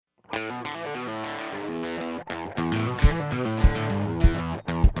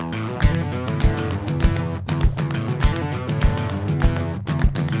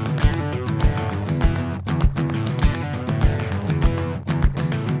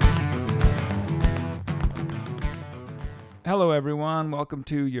Hello, everyone. Welcome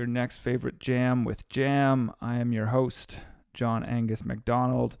to your next favorite jam with Jam. I am your host, John Angus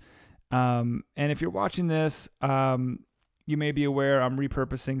McDonald. And if you're watching this, you may be aware I'm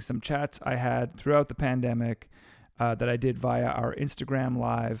repurposing some chats I had throughout the pandemic that I did via our Instagram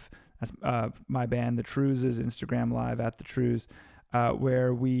Live. That's my band, The Trues' Instagram Live at The Trues,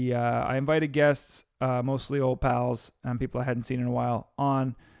 where I invited guests, mostly old pals and people I hadn't seen in a while,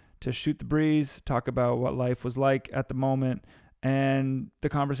 on to shoot the breeze, talk about what life was like at the moment, and the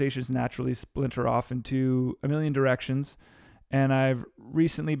conversations naturally splinter off into a million directions. And I've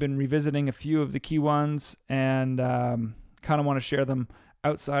recently been revisiting a few of the key ones and kind of want to share them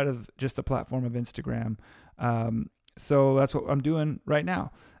outside of just the platform of Instagram. So that's what I'm doing right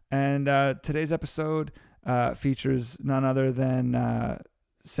now. And today's episode features none other than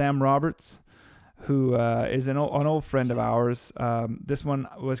Sam Roberts, who is an old friend of ours. This one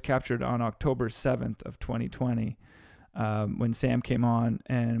was captured on October 7th of 2020 when Sam came on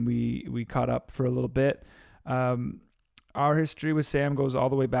and we caught up for a little bit. Our history with Sam goes all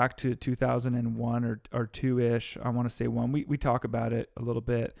the way back to 2001 or two-ish. I want to say one. We talk about it a little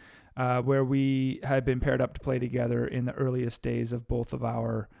bit, where we had been paired up to play together in the earliest days of both of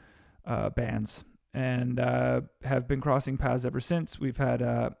our bands, and have been crossing paths ever since. We've had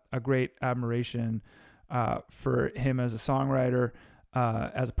a great admiration for him as a songwriter,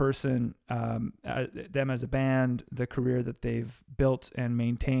 as a person, them as a band, the career that they've built and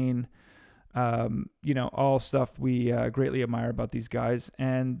maintain. All stuff we greatly admire about these guys,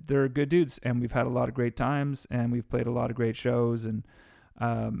 and they're good dudes, and we've had a lot of great times, and we've played a lot of great shows, and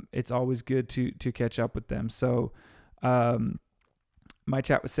it's always good to catch up with them. So my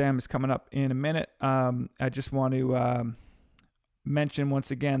chat with Sam is coming up in a minute. I just want to mention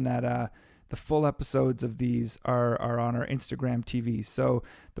once again that the full episodes of these are on our Instagram TV. So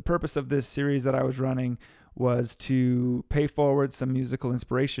the purpose of this series that I was running was to pay forward some musical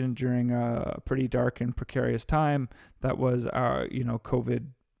inspiration during a pretty dark and precarious time that was our, COVID,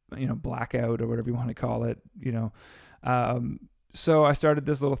 blackout or whatever you want to call it, So I started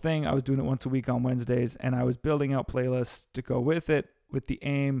this little thing. I was doing it once a week on Wednesdays, and I was building out playlists to go with it, with the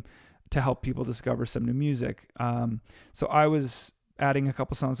aim to help people discover some new music. So I was adding a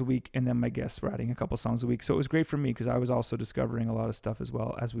couple songs a week, and then my guests were adding a couple songs a week. So it was great for me because I was also discovering a lot of stuff as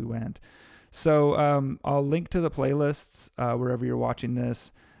well as we went. So I'll link to the playlists wherever you're watching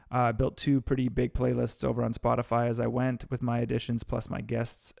this. I built two pretty big playlists over on Spotify as I went, with my additions plus my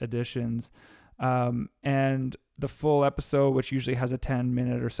guests' additions. And the full episode, which usually has a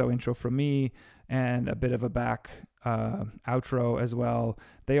 10-minute or so intro from me and a bit of a back outro as well,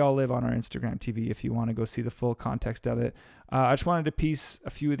 they all live on our Instagram TV if you want to go see the full context of it. I just wanted to piece a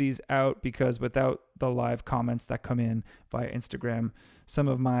few of these out because without the live comments that come in via Instagram, some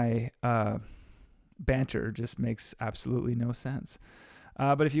of my banter just makes absolutely no sense.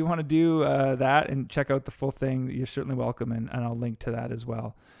 But if you want to do that and check out the full thing, you're certainly welcome, and I'll link to that as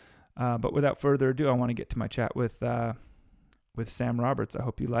well. But without further ado, I want to get to my chat with Sam Roberts. I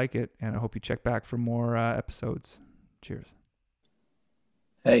hope you like it, and I hope you check back for more episodes. Cheers.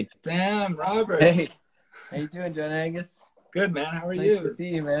 Hey. Sam Roberts. Hey. How you doing, John Angus? Good, man. How are you? Nice to see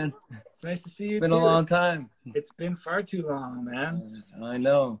you, man. It's nice to see you, It's been too. a long time. It's been far too long, man. I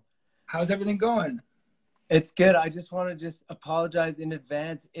know. How's everything going? It's good. I just want to apologize in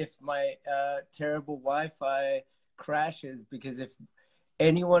advance if my terrible Wi-Fi crashes, because if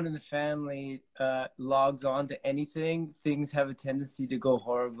anyone in the family logs on to anything, things have a tendency to go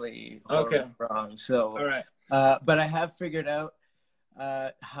horribly wrong. So, all right. But I have figured out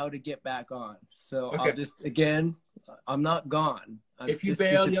how to get back on. So Okay. I'm not gone. If you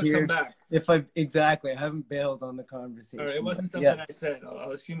bail, you'll come back. I haven't bailed on the conversation. All right. It wasn't something I said.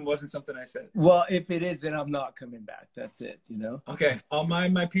 I'll assume it wasn't something I said. Well, if it is, then I'm not coming back. That's it, Okay. I'll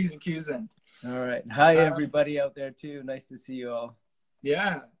mind my P's and Q's then. All right. Hi, everybody out there, too. Nice to see you all.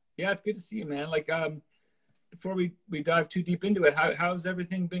 Yeah. It's good to see you, man. Before we dive too deep into it, how's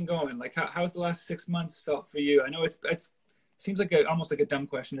everything been going? How's the last 6 months felt for you? I know it seems like almost like a dumb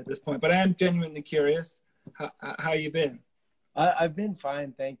question at this point, but I am genuinely curious. How you been? I've been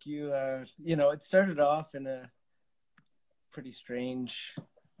fine, thank you. It started off in a pretty strange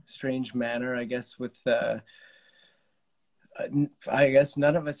manner, I guess, with I guess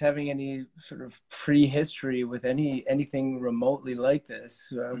none of us having any sort of prehistory with anything remotely like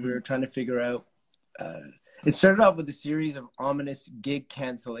this. We were trying to figure out. It started off with a series of ominous gig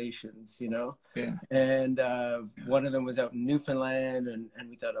cancellations, Yeah. And one of them was out in Newfoundland, and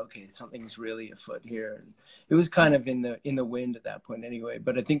we thought, okay, something's really afoot here. And it was kind of in the wind at that point anyway.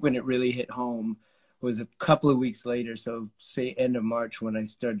 But I think when it really hit home was a couple of weeks later, so say end of March, when I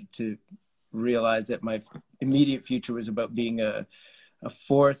started to realize that my immediate future was about being a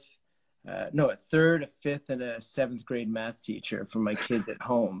third, a fifth, and a seventh grade math teacher for my kids at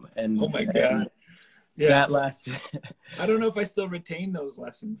home. And oh my God. Yeah. That lasted. I don't know if I still retain those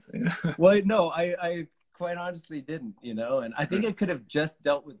lessons. Well, no, I quite honestly didn't, you know, and I think I could have just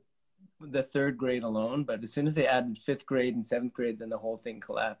dealt with the third grade alone, but as soon as they added fifth grade and seventh grade, then the whole thing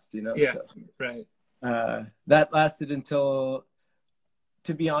collapsed, you know? Yeah, so, right. That lasted until,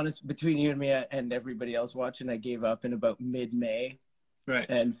 to be honest, between you and me and everybody else watching, I gave up in about mid-May. Right.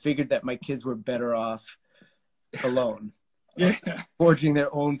 And figured that my kids were better off alone. Yeah. Forging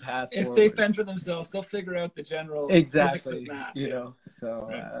their own path if forward. They fend for themselves, they'll figure out the general exactly of that. You know, so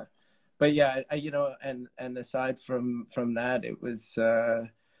right. But yeah, you know, and aside from that, it was I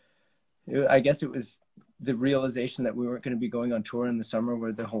guess it was the realization that we weren't going to be going on tour in the summer,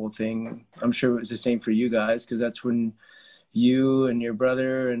 where the whole thing, I'm sure it was the same for you guys, because that's when you and your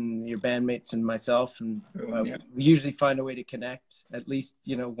brother and your bandmates and myself and we usually find a way to connect at least,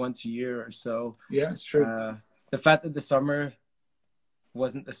 you know, once a year or so. Yeah, it's true. The fact that the summer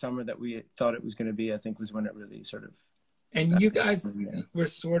wasn't the summer that we thought it was going to be, I think, was when it really sort of. And you guys were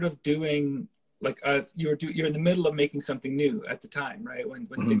sort of doing like you're in the middle of making something new at the time, right? When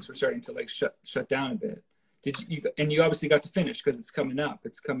things were starting to like shut down a bit. And you obviously got to finish because it's coming up,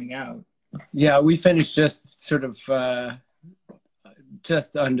 it's coming out. Yeah, we finished just sort of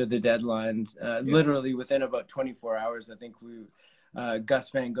just under the deadline, literally within about 24 hours. I think Gus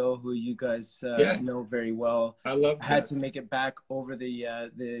Van Gogh, who you guys know very well, I love had Gus. to make it back over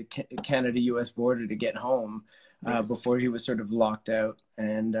the Canada-US border to get home before he was sort of locked out.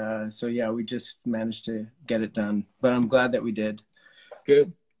 And so, yeah, we just managed to get it done. But I'm glad that we did.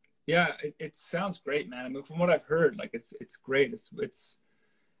 Good. Yeah, it sounds great, man. I mean, from what I've heard, like it's great.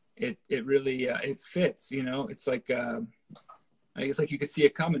 It really it fits, you know. It's like I guess like you could see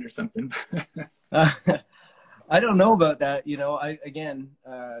it coming or something. I don't know about that, you know.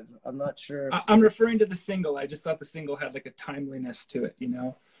 I'm not sure. I'm referring to the single. I just thought the single had like a timeliness to it, you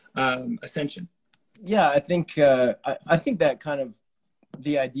know. Ascension. Yeah, I think that kind of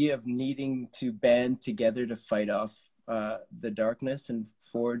the idea of needing to band together to fight off the darkness and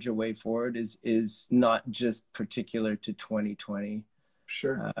forge a way forward is not just particular to 2020.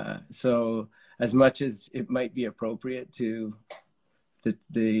 Sure. So as much as it might be appropriate to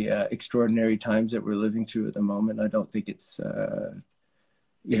the extraordinary times that we're living through at the moment, I don't think it's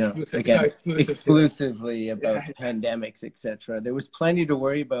exclusively about pandemics, etc. There was plenty to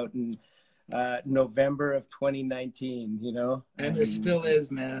worry about in November of 2019, you know. And there still is,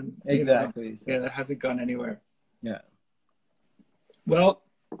 man. Exactly. You know? So. Yeah, that hasn't gone anywhere. Yeah. Well,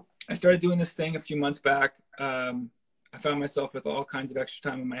 I started doing this thing a few months back. I found myself with all kinds of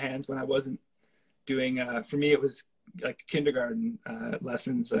extra time on my hands when I wasn't doing, for me, it was like kindergarten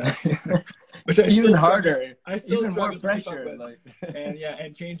lessons, which I even harder. I still even more pressure.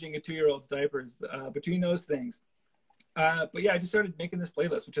 And changing a 2-year-old's diapers between those things. But yeah, I just started making this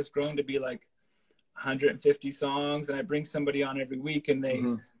playlist, which has grown to be like 150 songs. And I bring somebody on every week and they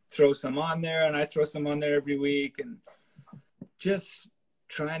throw some on there and I throw some on there every week. And just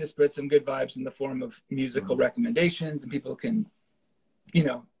trying to spread some good vibes in the form of musical recommendations, and people can, you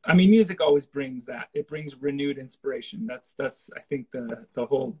know, I mean, music always brings that. It brings renewed inspiration. That's I think the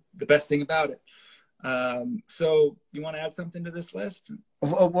best thing about it. So you want to add something to this list?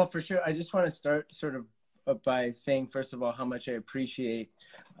 Well, for sure. I just want to start sort of by saying, first of all, how much I appreciate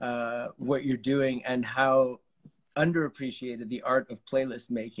what you're doing and how underappreciated the art of playlist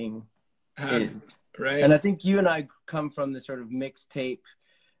making is. Right. And I think you and I come from the sort of mixtape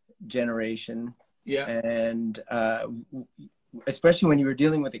generation. Yeah. And especially when you were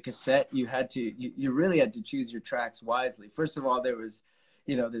dealing with a cassette, you really had to choose your tracks wisely. First of all, there's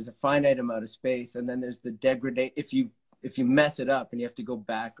a finite amount of space, and then there's the degradation. If you mess it up and you have to go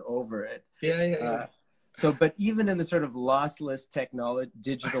back over it. Yeah. So, but even in the sort of lossless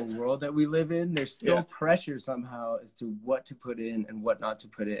digital world that we live in, there's still pressure somehow as to what to put in and what not to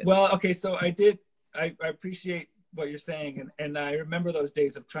put in. Well, okay, so I appreciate what you're saying, and I remember those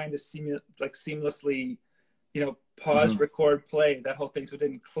days of trying to seamlessly, you know, pause, record, play, that whole thing, so it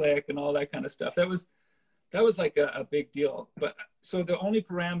didn't click and all that kind of stuff. That was like a big deal. But so the only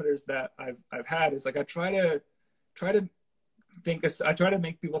parameters that I've had is like I try to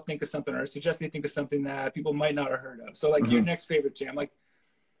make people think of something, or suggest they think of something that people might not have heard of. So like your next favorite jam, like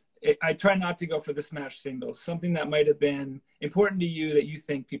I try not to go for the smash singles, something that might have been important to you that you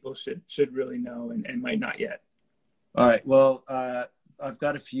think people should really know and might not yet. All right. Well, I've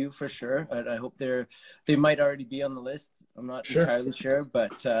got a few for sure. I hope they might already be on the list. I'm not entirely sure,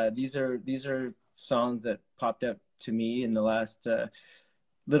 but these are songs that popped up to me in the last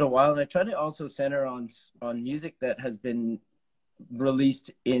little while, and I try to also center on music that has been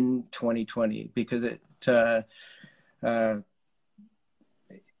released in 2020, because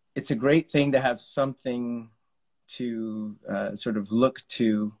it's a great thing to have something to sort of look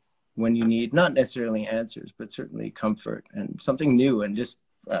to when you need not necessarily answers, but certainly comfort and something new, and just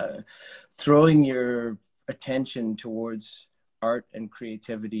throwing your attention towards art and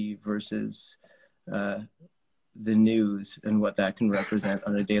creativity versus the news and what that can represent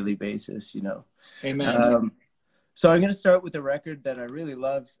on a daily basis, you know. Amen. So I'm going to start with a record that I really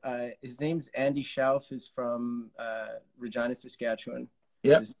love. His name's Andy Schauf, who's from Regina, Saskatchewan.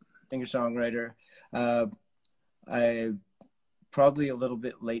 Yep. He's a singer-songwriter. I probably a little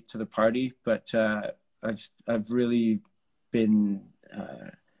bit late to the party, but I've really been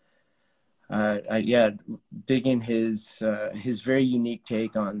digging his very unique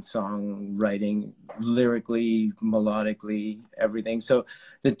take on songwriting, lyrically, melodically, everything. So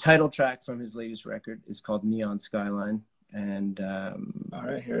the title track from his latest record is called Neon Skyline, and all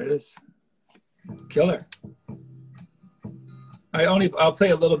right, here it is. Killer. I'll play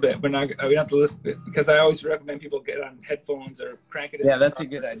a little bit, but we don't have to listen to it, because I always recommend people get on headphones or crank it. Yeah, that's a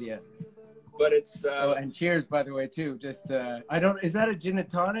good idea. But it's and cheers, by the way, too. Just is that a gin and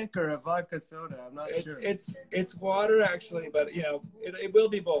tonic or a vodka soda? I'm not sure. It's water, actually, but you know, it will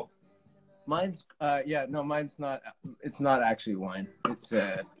be both. Mine's mine's not. It's not actually wine. It's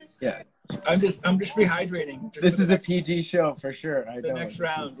I'm just rehydrating. This is a PG show for sure. Next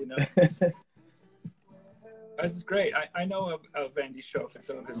round, you know. This is great. I know of Andy Schauf and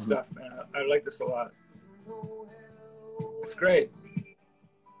some of his stuff, man. I like this a lot. It's great.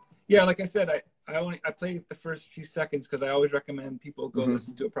 Yeah, like I said, I play the first few seconds because I always recommend people go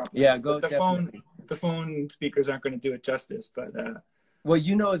listen to it properly. Yeah, the phone speakers aren't going to do it justice, but well,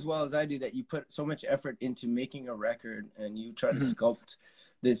 you know as well as I do that you put so much effort into making a record, and you try to sculpt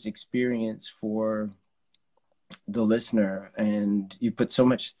this experience for the listener, and you put so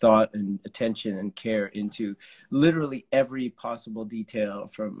much thought and attention and care into literally every possible detail,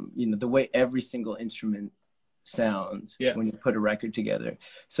 from, you know, the way every single instrument sounds when you put a record together.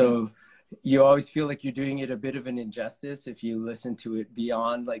 So you always feel like you're doing it a bit of an injustice if you listen to it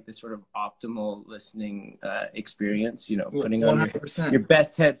beyond like the sort of optimal listening experience, you know, putting 100%. On your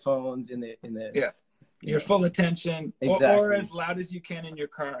best headphones in the your full attention, exactly. or as loud as you can in your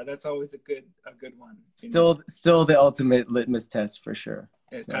car. That's always a good one. Still the ultimate litmus test for sure.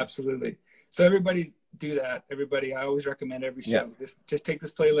 Absolutely. So everybody do that. Everybody, I always recommend every show. Just take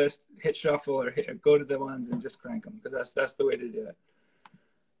this playlist, hit shuffle, or go to the ones and just crank them, because that's the way to do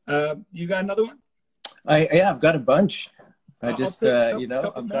it. You got another one? I've got a bunch. I've got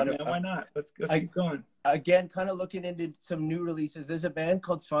why not? Let's keep going. Again, kind of looking into some new releases. There's a band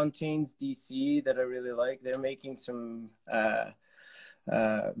called Fontaines DC that I really like. They're making some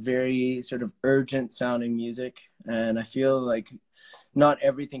very sort of urgent sounding music, and I feel like not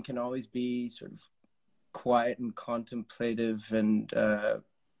everything can always be sort of quiet and contemplative, and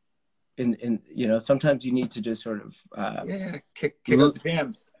in you know, sometimes you need to just sort of kick out the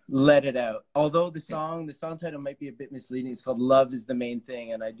jams, let it out. Although the song title might be a bit misleading. It's called Love Is the Main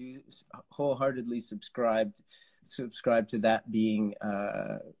Thing, and I do wholeheartedly subscribe to that being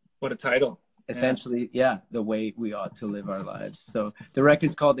what a title, essentially the way we ought to live our lives. So the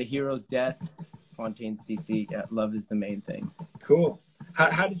record's called The Hero's Death, Fontaines DC. Love Is the Main Thing. Cool.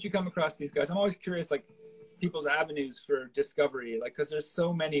 How did you come across these guys? I'm always curious, like, people's avenues for discovery, like, because there's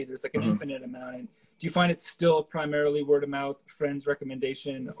so many, there's like an infinite amount. And do you find it's still primarily word of mouth, friends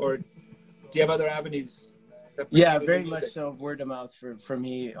recommendation, or do you have other avenues? Very much so. Word of mouth for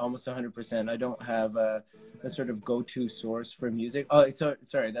me, almost 100%. I don't have a sort of go-to source for music. Oh,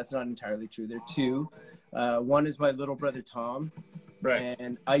 sorry, that's not entirely true. There are two. One is my little brother Tom, right?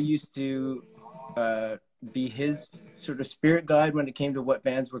 And I used to be his sort of spirit guide when it came to what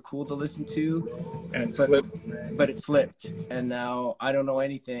bands were cool to listen to, and but it flipped, and now I don't know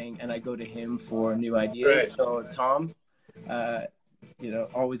anything, and I go to him for new ideas. Right. So Tom, you know,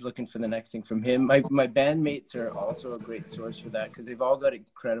 always looking for the next thing from him. My bandmates are also a great source for that, because they've all got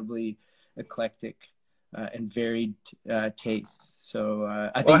incredibly eclectic and varied tastes. So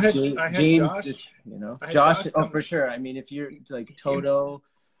I think James, Josh. just, you know, Josh, for sure. I mean, if you're like Toto,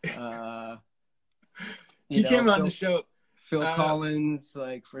 he came on the show. Phil Collins,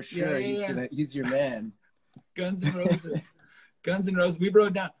 like, for sure, he's your man. Guns N' Roses. Guns N' Roses.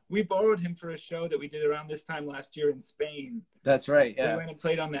 We borrowed him for a show that we did around this time last year in Spain. That's right. Yeah. We went and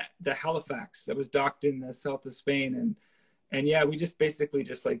played on the Halifax that was docked in the south of Spain, and we just basically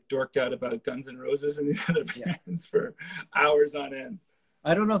like dorked out about Guns N' Roses and these other bands for hours on end.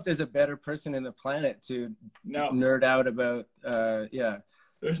 I don't know if there's a better person in the planet to nerd out about.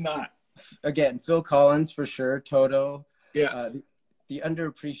 There's not. Again, Phil Collins for sure. Toto. Yeah. The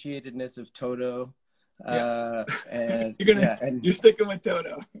underappreciatedness of Toto. Yeah. And you're sticking with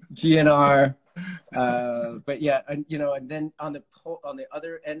Toto. GNR. But yeah, and and then on the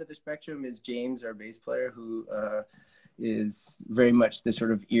other end of the spectrum is James, our bass player, who is very much the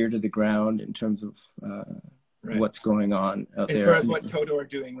sort of ear to the ground in terms of what's going on out there. As far as what Toto are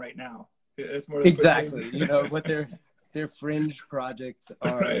doing right now. It's more exactly, what their fringe projects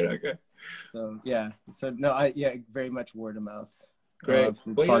are. Right, okay. So yeah. So no, very much word of mouth. Great.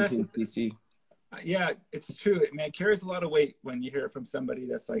 Fontaine, BC. Yeah, it's true. Man, it carries a lot of weight when you hear it from somebody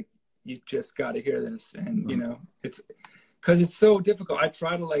that's like, you just got to hear this. And, it's because it's so difficult. I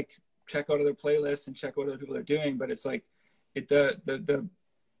try to like check out other playlists and check what other people are doing, but it's like the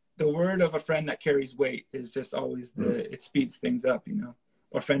word of a friend that carries weight is just always it speeds things up,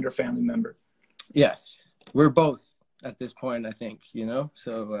 or friend or family member. Yes. We're both at this point, I think,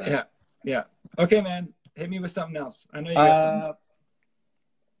 so. Yeah. Okay, man. Hit me with something else. I know you got something else.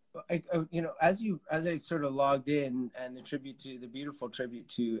 As I sort of logged in, and the beautiful tribute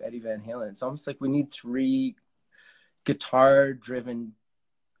to Eddie Van Halen, it's almost like we need 3 guitar-driven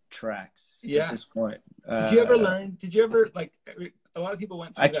tracks at this point. Did you ever like? A lot of people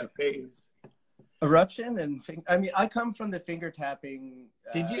went through that phase. Eruption and I come from the finger tapping.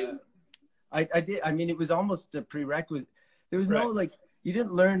 Did you? I did. I mean, it was almost a prerequisite. There was no you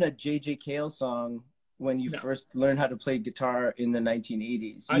didn't learn a J.J. Cale song when you first learned how to play guitar in the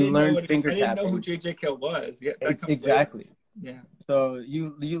 1980s. I didn't know who J.J. Cale was. Yeah, exactly. Later. Yeah. So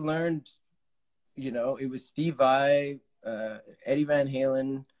you learned, it was Steve Vai, Eddie Van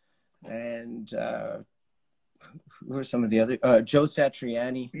Halen, and who are some of the other? Joe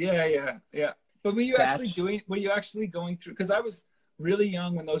Satriani. Yeah. But were you actually going through? Because I was really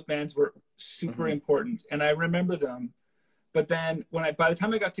young when those bands were super important, and I remember them. But then by the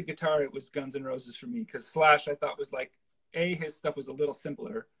time I got to guitar, it was Guns N' Roses for me, because Slash I thought was like, his stuff was a little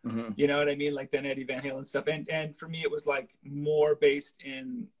simpler, you know what I mean? Like than Eddie Van Halen stuff. And for me, it was like more based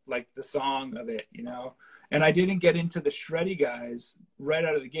in like the song of it, and I didn't get into the shreddy guys right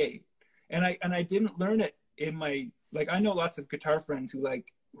out of the gate. And I didn't learn it in my, like, I know lots of guitar friends who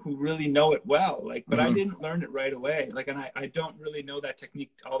really know it well, like, but I didn't learn it right away. Like, and I don't really know that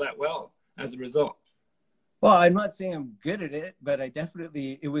technique all that well as a result. Well, I'm not saying I'm good at it, but I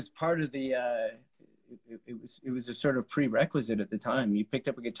definitely, it was part of the, it was a sort of prerequisite at the time. You picked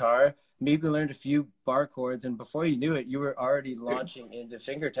up a guitar, maybe learned a few bar chords, and before you knew it, you were already launching into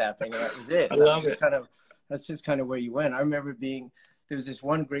finger tapping, and that was it. I love it. That's just kind of where you went. I remember there was this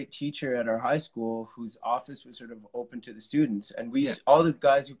one great teacher at our high school whose office was sort of open to the students, and all the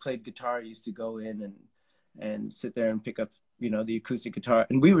guys who played guitar used to go in and sit there and pick up, the acoustic guitar,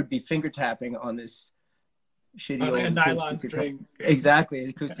 and we would be finger tapping on this shitty old nylon string. Exactly, an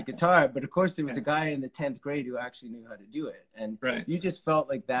acoustic guitar. But of course, there was a guy in the 10th grade who actually knew how to do it, and you just felt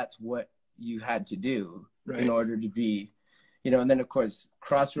like that's what you had to do in order to be, And then of course,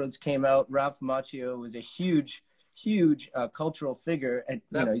 Crossroads came out. Ralph Macchio was a huge cultural figure, and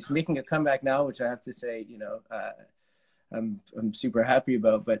he's making a comeback now, which I have to say, I'm super happy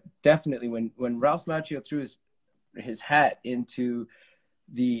about. But definitely, when Ralph Macchio threw his hat into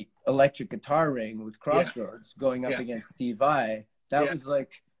the electric guitar ring with Crossroads going up against Steve Vai, that was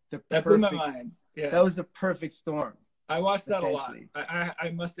like that blew my mind. Yeah, that was the perfect storm. I watched that a lot.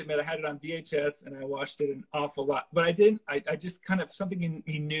 I must admit, I had it on VHS and I watched it an awful lot. But I didn't. I just kind of something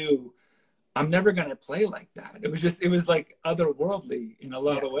he knew. I'm never gonna play like that. It was like otherworldly in a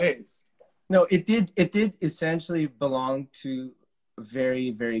lot of ways. No, it did essentially belong to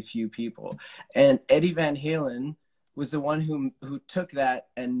very, very few people, and Eddie Van Halen was the one who took that,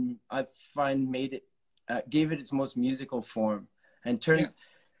 and I find gave it its most musical form, and turned,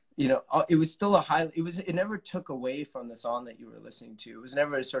 it was still it never took away from the song that you were listening to. It was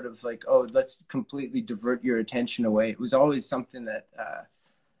never sort of like, oh, let's completely divert your attention away. It was always something that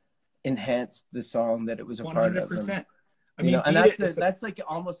enhanced the song that it was a 100%. Part of. 100%. I mean, and that's like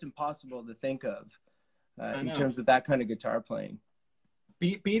almost impossible to think of in terms of that kind of guitar playing.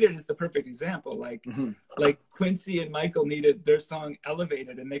 Beat It is the perfect example. Like Quincy and Michael needed their song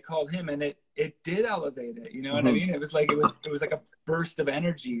elevated, and they called him, and it did elevate it. You know what I mean? It was like a burst of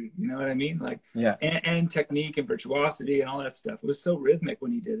energy. You know what I mean? Like and technique and virtuosity and all that stuff. It was so rhythmic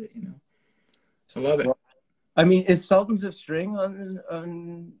when he did it. So I love it. Well, I mean, is Sultans of String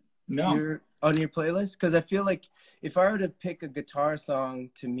on your playlist? Because I feel like if I were to pick a guitar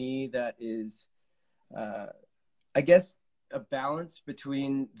song, to me that is, I guess, a balance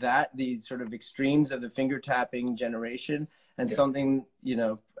between the sort of extremes of the finger tapping generation and something,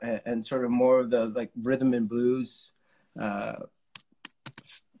 and sort of more of the like rhythm and blues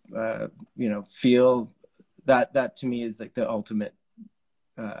you know, feel that to me is like the ultimate,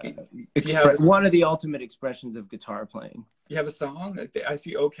 one of the ultimate expressions of guitar playing. You have a song? I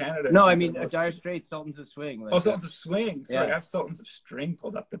see "Oh Canada." No, I mean Dire Straits, Sultans of Swing. Like Sultans of Swing. Sorry, I have Sultans of String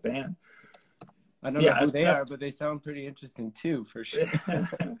pulled up the band. I don't know who they are, but they sound pretty interesting too, for sure.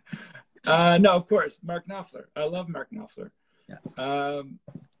 No, of course, Mark Knopfler. I love Mark Knopfler. Yeah.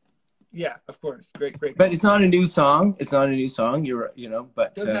 Yeah, of course, great. But it's not a new song. It's not a new song. You know,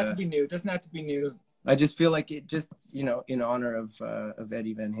 but doesn't have to be new. Doesn't have to be new. I just feel like it just, you know, in honor of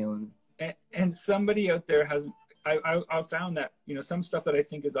Eddie Van Halen. And somebody out there hasn't. I found that, you know, some stuff that I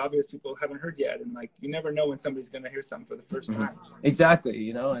think is obvious people haven't heard yet, and like you never know when somebody's going to hear something for the first time. Exactly,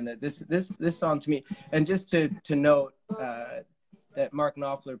 you know, and this song to me, and just to note that Mark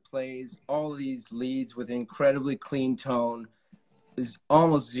Knopfler plays all of these leads with incredibly clean tone. There's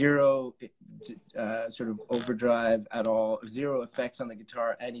almost zero sort of overdrive at all, zero effects on the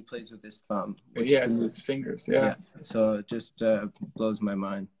guitar, and he plays with his thumb. It's with his fingers. Yeah. So it just blows my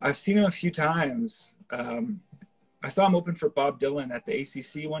mind. I've seen him a few times. I saw him open for Bob Dylan at the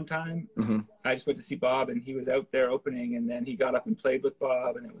ACC one time. Mm-hmm. I just went to see Bob, and he was out there opening, and then he got up and played with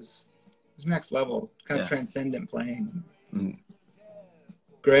Bob, and it was next level, kind of transcendent playing. Mm-hmm.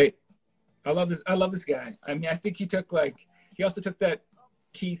 Great. I love this guy. I mean, I think he also took that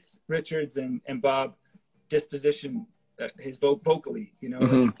Keith Richards and Bob disposition, his vocally, you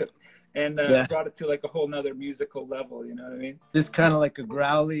know, and brought it to like a whole nother musical level. You know what I mean? Just kind of like a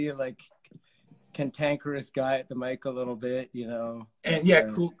growly, like cantankerous guy at the mic a little bit, you know. And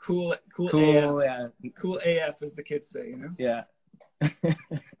cool AF. Cool AF, as the kids say, you know. Yeah.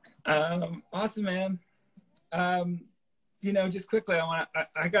 Awesome, man. You know, just quickly,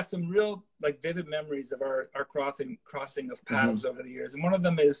 I got some real like vivid memories of our crossing of paths over the years, and one of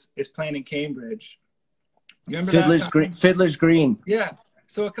them is playing in Cambridge. You remember Fiddler's Green. Yeah.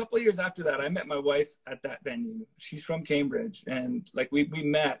 So a couple of years after that, I met my wife at that venue. She's from Cambridge, and like we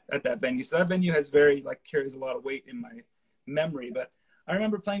met at that venue. So that venue carries a lot of weight in my memory. But I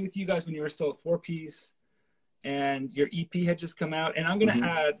remember playing with you guys when you were still a 4-piece, and your EP had just come out. And I'm gonna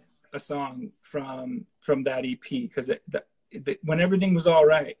add a song from that EP because when everything was all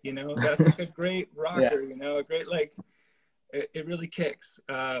right, you know, that's like a great rocker, you know, a great like. It really kicks.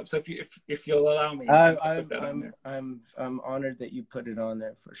 So if you'll allow me, I'm honored that you put it on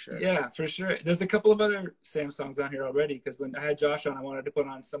there for sure. Yeah, for sure. There's a couple of other Sam songs on here already because when I had Josh on, I wanted to put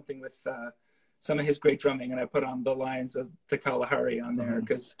on something with some of his great drumming, and I put on the Lions of the Kalahari on there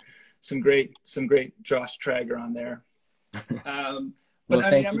because some great Josh Trager on there. But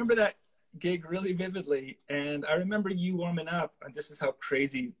I remember that gig really vividly, and I remember you warming up. And this is how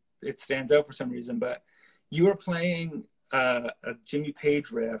crazy it stands out for some reason, but you were playing a Jimmy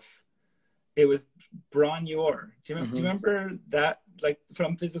Page riff. It was Bron-Yor. Do you remember that, like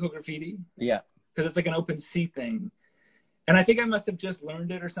from Physical Graffiti? Yeah. Because it's like an open C thing. And I think I must have just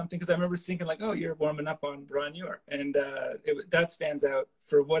learned it or something because I remember thinking like, oh, you're warming up on Bron-Yor. And that stands out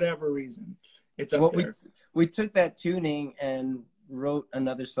for whatever reason. It's up there. We took that tuning and wrote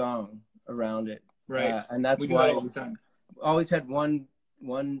another song around it. Right. And that's why all the time. Always had one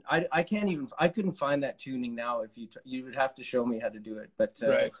I couldn't find that tuning now. If you would have to show me how to do it, but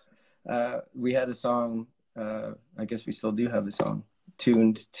we had a song, I guess we still do have a song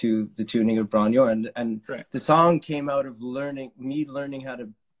tuned to the tuning of Bron-Yor, and the song came out of learning how to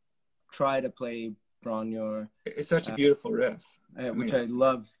try to play Bron-Yor. It's such a beautiful riff, which I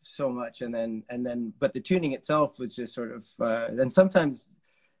love so much, and then but the tuning itself was just sort of and sometimes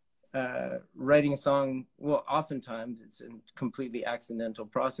writing a song, well, oftentimes it's a completely accidental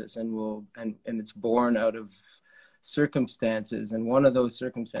process, and it's born out of circumstances, and one of those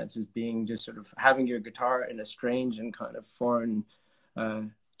circumstances being just sort of having your guitar in a strange and kind of foreign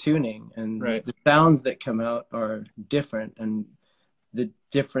tuning, and the sounds that come out are different, and the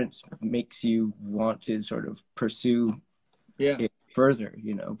difference makes you want to sort of pursue it further,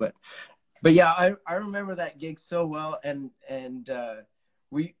 you know. But yeah, I remember that gig so well, and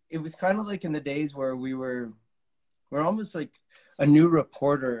it was kind of like in the days where we're almost like a new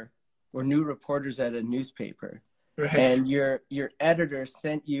reporter or new reporters at a newspaper. Right. And your editor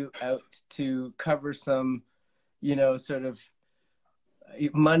sent you out to cover some, you know, sort of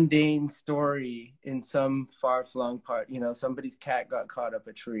mundane story in some far-flung part. You know, somebody's cat got caught up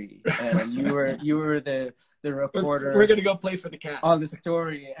a tree, and you were the reporter. We're gonna go play for the cat on the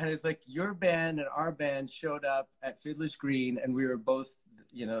story, and it's like your band and our band showed up at Fiddler's Green, and we were both,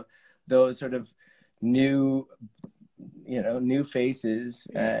 you know, those sort of new faces,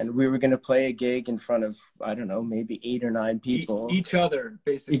 and we were going to play a gig in front of, I don't know, maybe 8 or 9 people. Each other,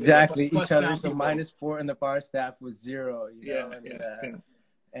 basically. Exactly, each other. So -4, and the bar staff was 0. You know?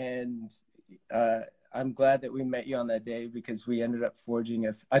 and I'm glad that we met you on that day, because we ended up forging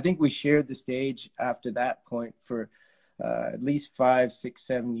I think we shared the stage after that point for at least 5, 6,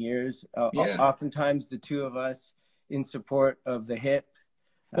 7 years. Oftentimes the two of us in support of the hip.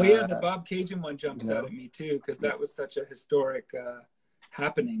 Well, yeah, the Bob Cajun one jumps out at me too, because that was such a historic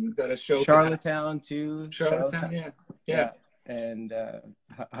happening that a show. Charlottetown too. Charlottetown, yeah. And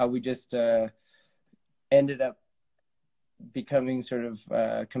how we just ended up becoming sort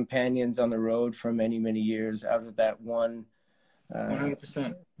of companions on the road for many, many years out of that one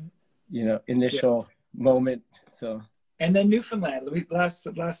 100%, initial moment. So, and then Newfoundland,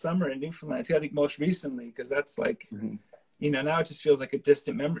 last summer in Newfoundland too, I think most recently, because that's like now it just feels like a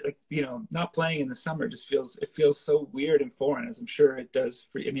distant memory. Like, not playing in the summer just feels so weird and foreign, as I'm sure it does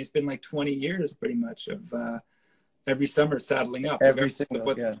for, it's been like 20 years pretty much of every summer saddling up. Whatever's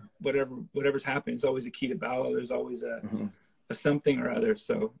happening, it's always a key to battle. There's always a something or other.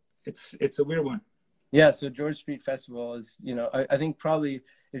 So it's a weird one. Yeah. So George Street Festival is, I think probably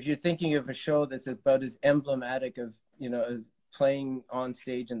if you're thinking of a show that's about as emblematic of, playing on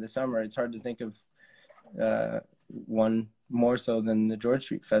stage in the summer, it's hard to think of one more so than the George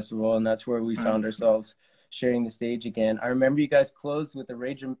Street Festival. And that's where we found ourselves sharing the stage again. I remember you guys closed with the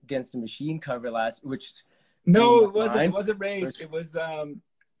Rage Against the Machine cover which no, it wasn't. It wasn't Rage. It was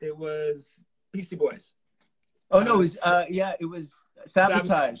Beastie Boys. Oh no, it was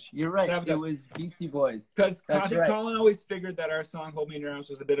Sabotage. You're right. Sabotage. It was Beastie Boys. Because I think Colin always figured that our song "Hold Me in Your Arms"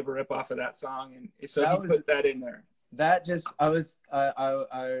 was a bit of a rip off of that song, and so he put that in there. That just I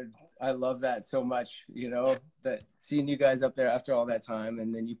love that so much. That seeing you guys up there after all that time,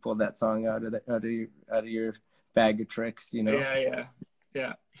 and then you pulled that song out of your bag of tricks.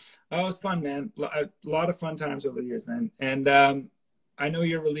 Yeah. Oh, it was fun, man. A lot of fun times over the years, man. And I know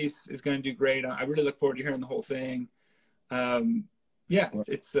your release is going to do great. I really look forward to hearing the whole thing.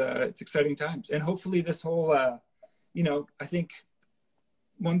 It's exciting times. And hopefully this whole, I think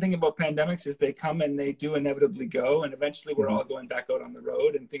one thing about pandemics is they come and they do inevitably go. And eventually we're all going back out on the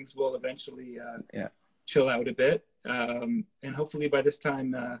road, and things will eventually chill out a bit. And hopefully by this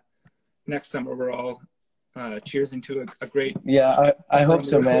time next summer, we're all cheersing to a great. Yeah, I hope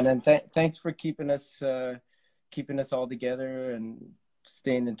so, man. And thanks for keeping us all together and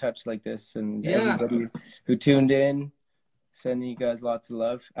staying in touch like this. And everybody who tuned in, sending you guys lots of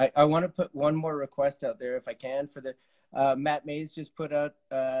love. I want to put one more request out there if I can for the Matt Mays just put out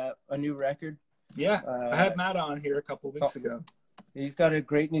a new record. Yeah, I had Matt on here a couple of weeks ago. He's got a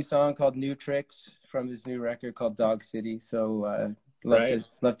great new song called New Tricks from his new record called Dog City. So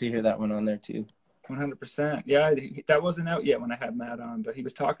love to hear that one on there too. 100%. Yeah, that wasn't out yet when I had Matt on, but he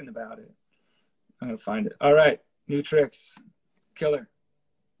was talking about it. I'm going to find it. All right. New Tricks. Killer.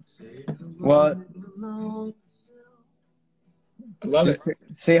 Well, I love it.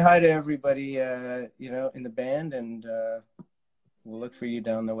 Say hi to everybody, in the band, and we'll look for you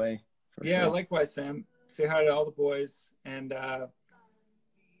down the way. Sure. Likewise, Sam. Say hi to all the boys. And,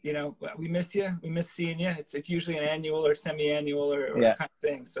 we miss you. We miss seeing you. It's usually an annual or semi-annual or kind of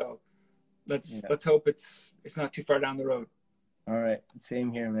thing. So let's hope it's not too far down the road. All right.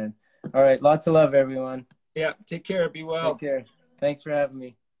 Same here, man. All right. Lots of love, everyone. Yeah. Take care. Be well. Take care. Thanks for having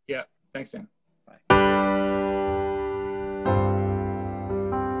me. Yeah. Thanks, Sam. Bye.